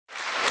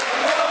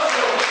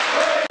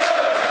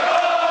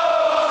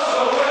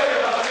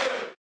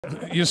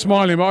You're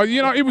smiling, but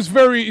you know it's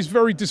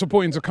very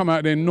disappointing to come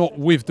out there not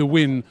with the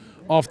win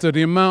after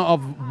the amount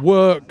of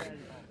work,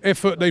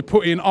 effort they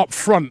put in up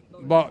front,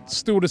 but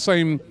still the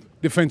same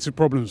defensive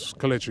problems.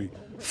 Kelechi,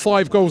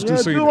 5 goals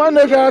conceded.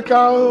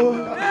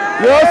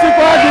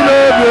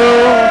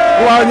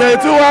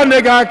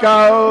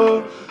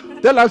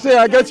 Tell him say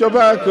I get your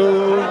back.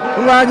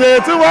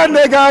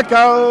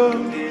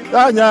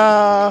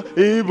 Tanya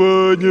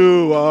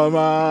ibonyu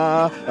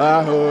ama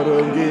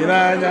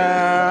ahorunginanya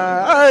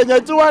anya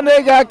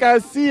tuwanega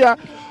kasia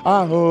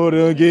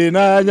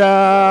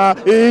ahorunginanya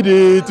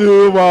idi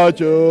too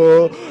much.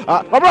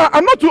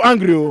 I'm not too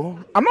angry.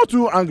 I'm not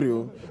too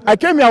angry. I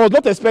came here, I was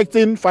not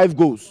expecting 5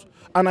 goals,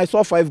 and I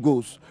saw 5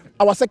 goals.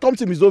 Our second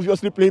team is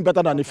obviously playing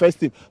better than the first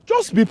team.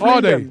 Just be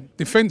playing them.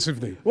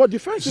 Defensively? Well,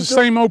 defensively. It's the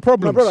same old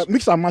problems. My brother,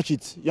 mix and match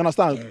it. You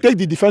understand? Yeah. Take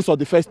the defense of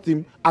the first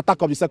team, attack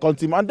of the second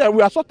team, and then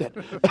we are sorted.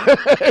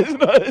 Is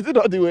it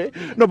not the way?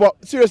 No, but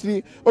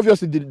seriously,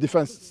 obviously the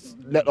defense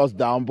let us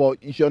down,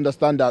 but you should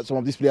understand that some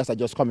of these players are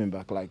just coming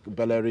back, like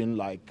Bellerin,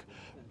 like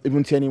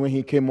even Tierney when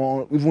he came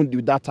on, even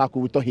with that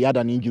tackle, we thought he had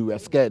an injury, we were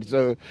scared.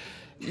 So,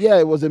 yeah,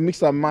 it was a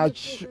mix and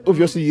match.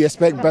 Obviously, you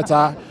expect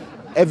better.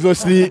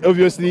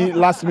 Obviously,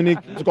 last minute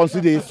to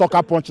consider a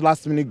soccer punch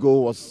last minute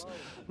goal was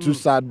too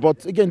sad.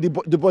 But again,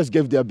 the boys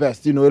gave their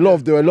best. You know,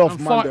 there were a lot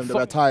of men that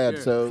were tired.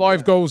 Yeah. So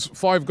 5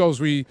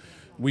 goals we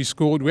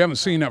scored. We haven't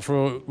seen that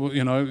for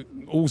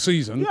all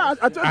season. Yeah,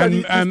 I thought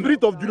the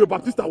spirit of Julio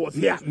Baptista was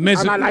here. And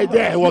I like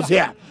there was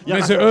here.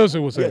 Mesut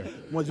Ozil was here.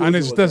 Yeah. And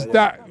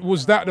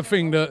was that the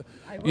thing that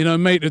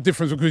made the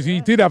difference, because he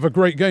did have a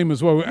great game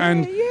as well,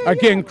 and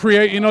again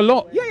creating a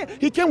lot. Yeah,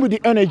 he came with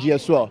the energy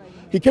as well.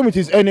 He came with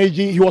his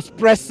energy. He was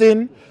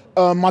pressing.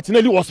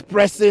 Martinelli was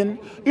pressing.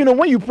 You know,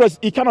 when you press,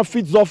 it kind of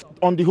feeds off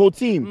on the whole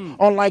team.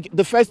 Unlike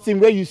the first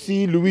team where you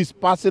see Luis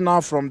passing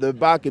out from the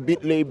back, a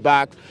bit laid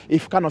back,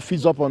 it kind of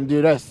feeds up on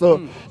the rest.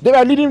 So they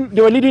were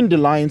leading the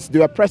lines. They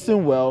were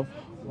pressing well.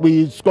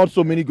 We scored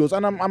so many goals,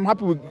 and I'm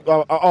happy with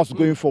us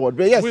going forward.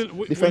 But yes,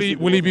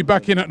 will he be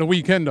back in at the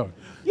weekend though?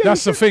 Yeah,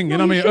 that's the thing,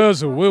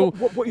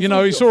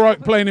 Ozil it's all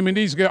right playing him in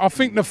these games. I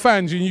think the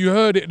fans, and you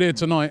heard it there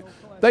tonight,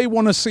 they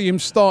want to see him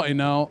starting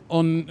now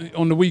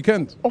on the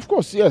weekend. Of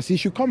course, yes, he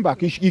should come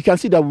back. You can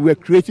see that we were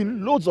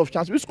creating loads of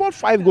chances. We scored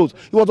 5 goals.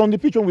 He was on the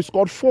pitch when we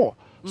scored 4.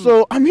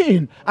 So and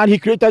he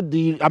created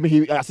he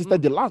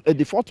assisted the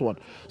 4th one.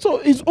 So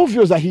it's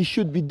obvious that he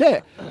should be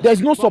there. There's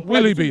no support.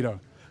 Will he be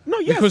though? No,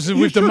 yes, because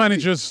with the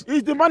managers,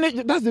 he's the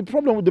manager. That's the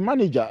problem with the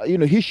manager.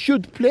 He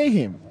should play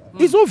him.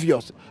 It's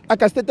obvious.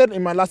 Like I stated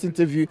in my last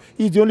interview,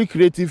 he's the only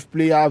creative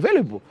player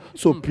available.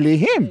 So play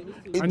him.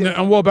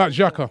 And what about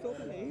Xhaka?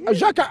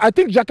 I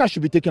think Xhaka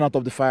should be taken out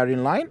of the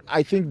firing line.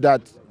 I think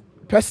that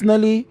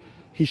personally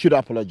he should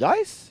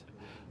apologize,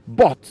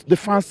 but the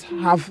fans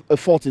have a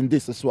fault in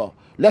this as well.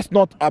 Let's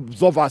not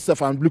absolve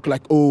ourselves and look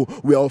like, oh,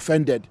 we are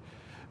offended.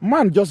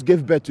 Man just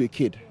gave birth to a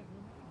kid.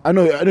 I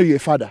know you're a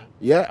father.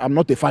 Yeah, I'm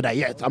not a father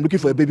yet. I'm looking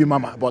for a baby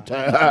mama, but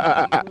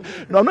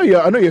no, I know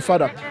you're a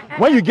father.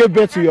 When you give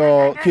birth to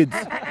your kids,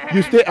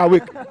 you stay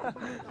awake.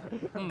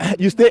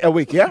 You stay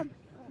awake, yeah?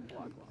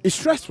 It's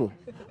stressful.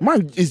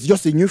 Man is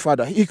just a new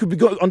father. He could be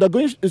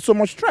undergoing so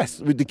much stress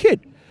with the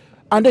kid,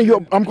 and then you're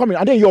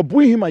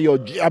booing him and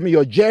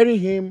you're jeering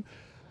him.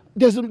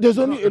 There's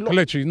only a lot.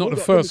 Kelechi, he's not the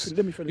first.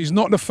 He's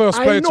not the first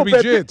player to be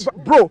jeered.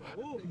 Bro,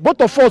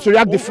 both of us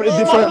react different.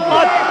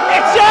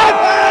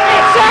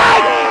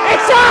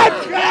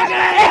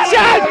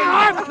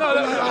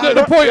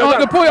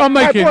 The point I'm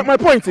making. My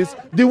point is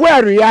the way I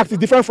react is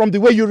different from the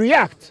way you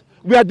react.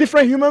 We are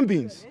different human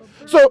beings.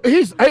 So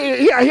he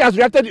has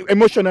reacted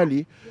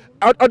emotionally.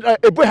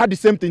 A boy had the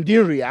same thing,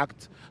 didn't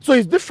react. So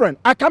it's different.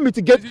 I can't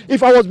mitigate.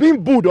 If I was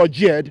being booed or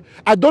jeered,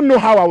 I don't know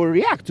how I will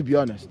react, to be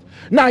honest.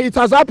 Now it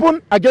has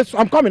happened. I guess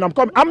I'm coming. I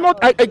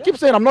keep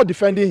saying I'm not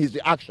defending his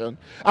reaction.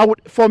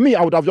 For me,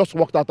 I would have just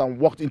walked out and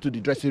walked into the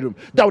dressing room.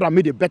 That would have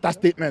made a better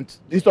statement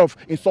instead of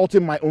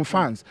insulting my own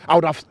fans. I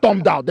would have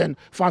stormed out. Then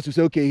fans would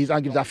say, okay, his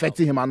anger is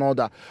affecting him and all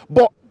that.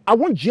 But I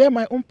won't jeer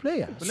my own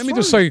player. But let me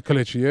just say,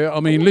 Kelechi, yeah?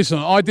 I mean, listen,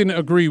 I didn't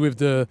agree with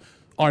the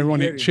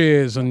ironic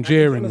cheers and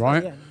jeering,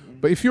 right?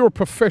 But if you're a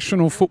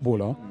professional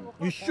footballer,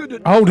 you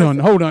shouldn't. Hold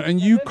on,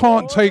 and you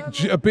can't take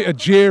a bit of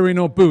jeering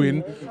or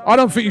booing. I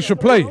don't think you should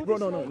play.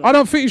 No. I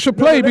don't think you should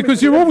play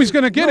because you're always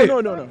going to get it.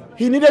 No.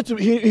 He needed to.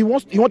 He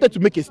wanted to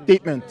make a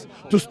statement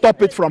to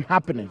stop it from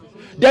happening.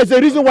 There's a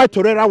reason why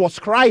Torreira was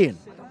crying.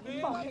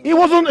 He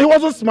wasn't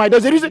smiling.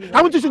 There's a reason.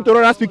 Haven't you seen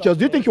Torreira's pictures?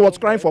 Do you think he was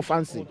crying for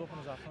fancy?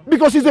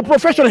 Because he's a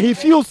professional. He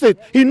feels it.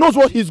 He knows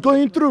what he's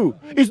going through.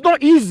 It's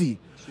not easy.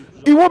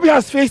 Iwobi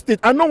has faced it.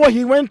 I know what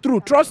he went through.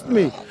 Trust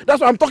me.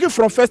 That's why I'm talking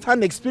from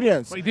first-hand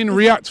experience. But he didn't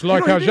react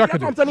like how Xhaka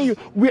did. I'm telling you,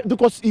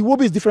 because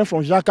Iwobi is different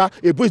from Xhaka,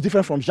 Ebo is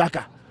different from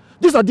Xhaka.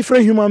 These are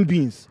different human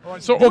beings.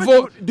 Right, so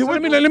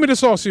let me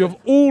just ask you, of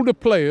all the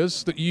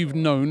players that you've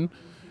known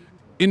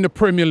in the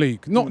Premier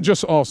League, not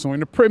just Arsenal, in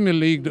the Premier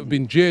League that have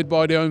been jeered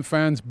by their own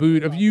fans,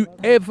 booed, have you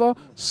ever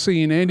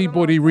seen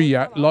anybody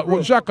react like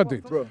what Xhaka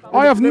did?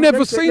 I have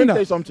never seen that. Let me tell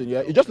you something, yeah?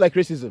 It's just like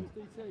racism.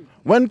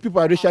 When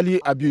people are racially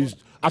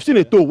abused, I've seen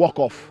a toe walk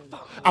off.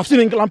 I've seen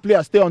England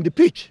players stay on the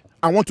pitch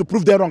and want to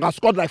prove they're wrong. I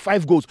scored like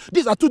 5 goals.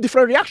 These are 2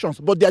 different reactions,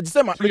 but they're the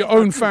same. For your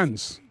own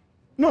fans.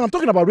 No, I'm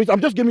talking about race.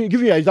 I'm just giving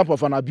you an example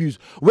of an abuse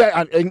where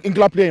an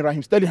England player,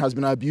 Raheem Sterling, has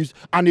been abused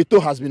and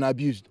Eto'o has been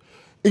abused.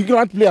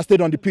 England player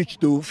stayed on the pitch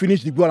to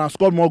finish the goal and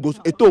scored more goals.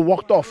 Eto'o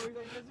walked off.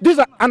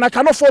 And I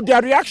cannot fault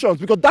their reactions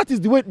because that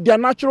is the way their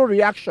natural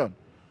reaction.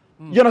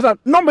 You understand?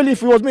 Normally,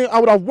 if it was me, I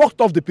would have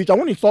walked off the pitch. I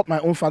wouldn't insult my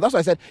own fans. That's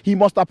why I said he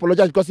must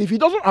apologize, because if he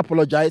doesn't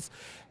apologize,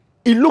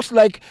 it looks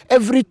like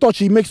every touch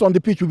he makes on the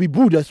pitch will be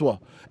booed as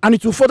well, and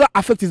it will further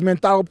affect his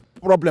mental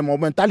problem or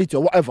mentality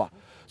or whatever.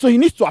 So he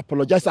needs to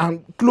apologize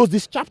and close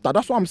this chapter.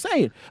 That's what I'm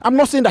saying. I'm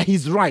not saying that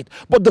he's right,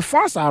 but the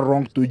fans are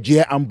wrong to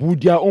jeer and boo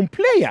their own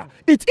player.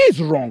 It is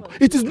wrong.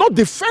 It is not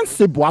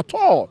defensible at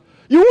all.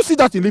 You won't see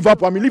that in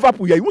Liverpool. I mean,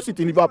 Liverpool, yeah, you won't see it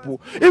in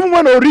Liverpool. Even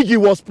when Origi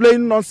was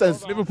playing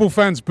nonsense. Liverpool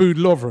fans booed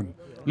Lovren.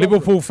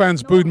 Liverpool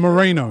fans booed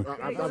Moreno.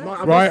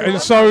 Right?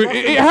 And so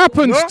it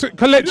happens to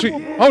Kelechi.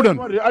 Hold on.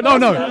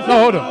 No,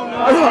 hold on.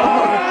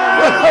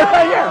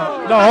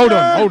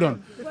 Hold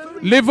on.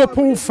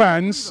 Liverpool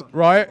fans,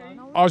 right?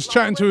 I was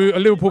chatting to a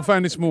Liverpool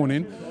fan this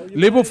morning.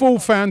 Liverpool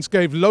fans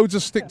gave loads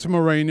of stick to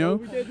Moreno.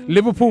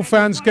 Liverpool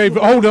fans give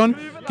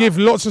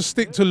lots of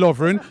stick to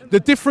Lovren. The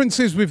difference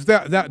is with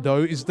that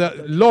though, is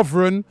that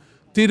Lovren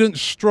didn't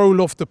stroll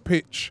off the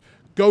pitch,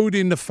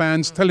 goading the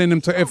fans, telling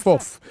them to F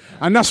off.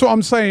 And that's what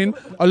I'm saying.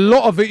 A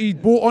lot of it he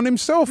brought on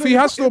himself. He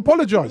has to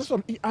apologise.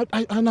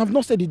 And I've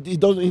not said he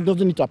doesn't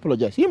need to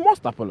apologise. He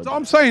must apologise. So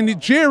I'm saying the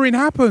jeering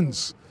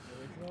happens.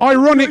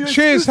 Ironic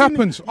cheers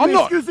happens. I'm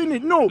not excusing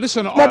it. No,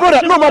 listen, my brother.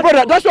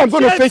 That's why I'm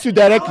going to face you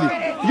directly.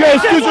 You're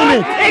excusing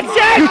it.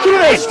 You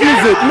shouldn't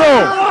excuse it.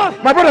 No,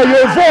 my brother,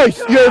 you're a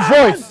voice. You're a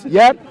voice.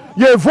 Yeah,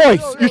 you're a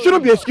voice. You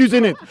shouldn't be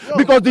excusing it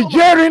because the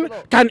jeering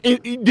can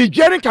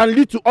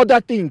lead to other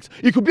things.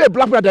 It could be a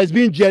black player that is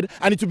being jeered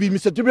and it will be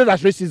misinterpreted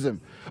as racism.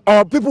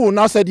 People will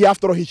now say, yeah,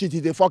 after all, he shit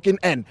is a fucking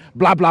N,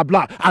 blah, blah,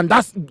 blah. And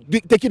that's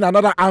taking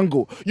another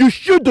angle. You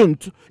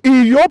shouldn't,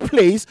 in your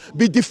place,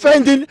 be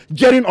defending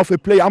jeering of a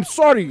player. I'm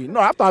sorry.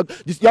 No, after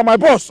this, you're my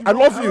boss. I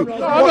love you.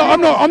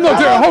 I'm not.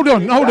 Hold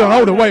on.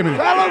 Wait a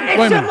minute.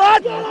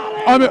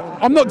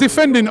 I'm not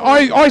defending.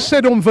 I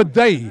said on the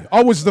day,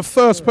 I was the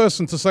first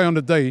person to say on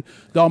the day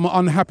that I'm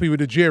unhappy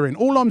with the jeering.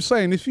 All I'm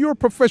saying, if you're a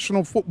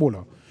professional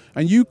footballer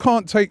and you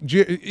can't take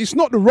jeering, it's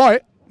not the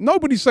right.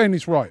 Nobody's saying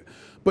it's right.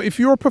 But if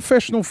you're a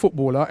professional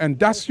footballer and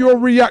that's your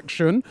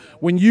reaction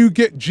when you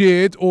get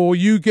jeered or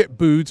you get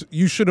booed,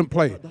 you shouldn't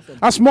play.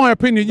 That's my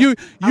opinion. You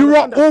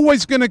are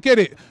always going to get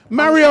it.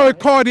 Mario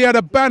Icardi had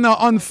a banner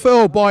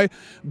unfurled by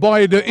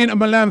the Inter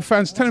Milan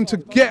fans telling him to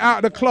get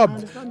out of the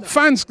club.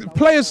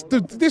 Players,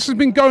 this has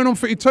been going on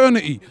for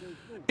eternity.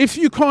 If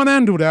you can't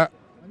handle that,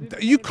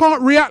 you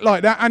can't react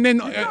like that, and then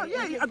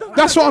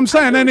that's what I'm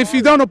saying. And if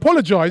you don't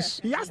apologise,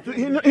 he has to.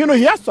 He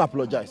has to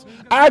apologise.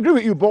 I agree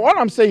with you, but what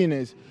I'm saying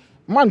is,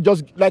 man,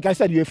 just like I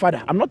said, you're a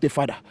father. I'm not a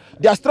father.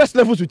 There are stress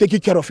levels with taking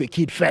care of a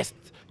kid first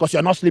because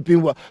you're not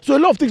sleeping well. So a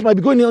lot of things might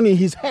be going on in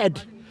his head.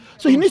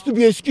 So he needs to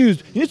be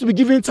excused. He needs to be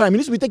given time. He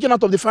needs to be taken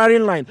out of the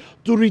firing line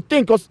to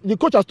rethink, because the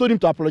coach has told him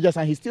to apologize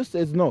and he still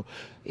says no.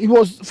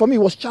 For me,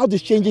 it was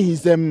childish changing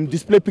his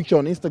display picture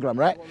on Instagram,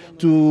 right?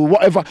 To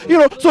whatever.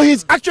 So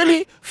he's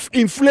actually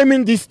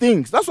inflaming these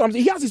things. That's what I'm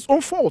saying. He has his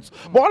own faults.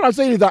 But all I'm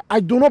saying is that I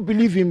do not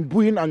believe in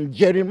booing and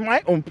jeering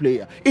my own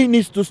player. It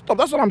needs to stop.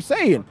 That's what I'm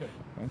saying.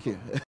 Okay. Thank you.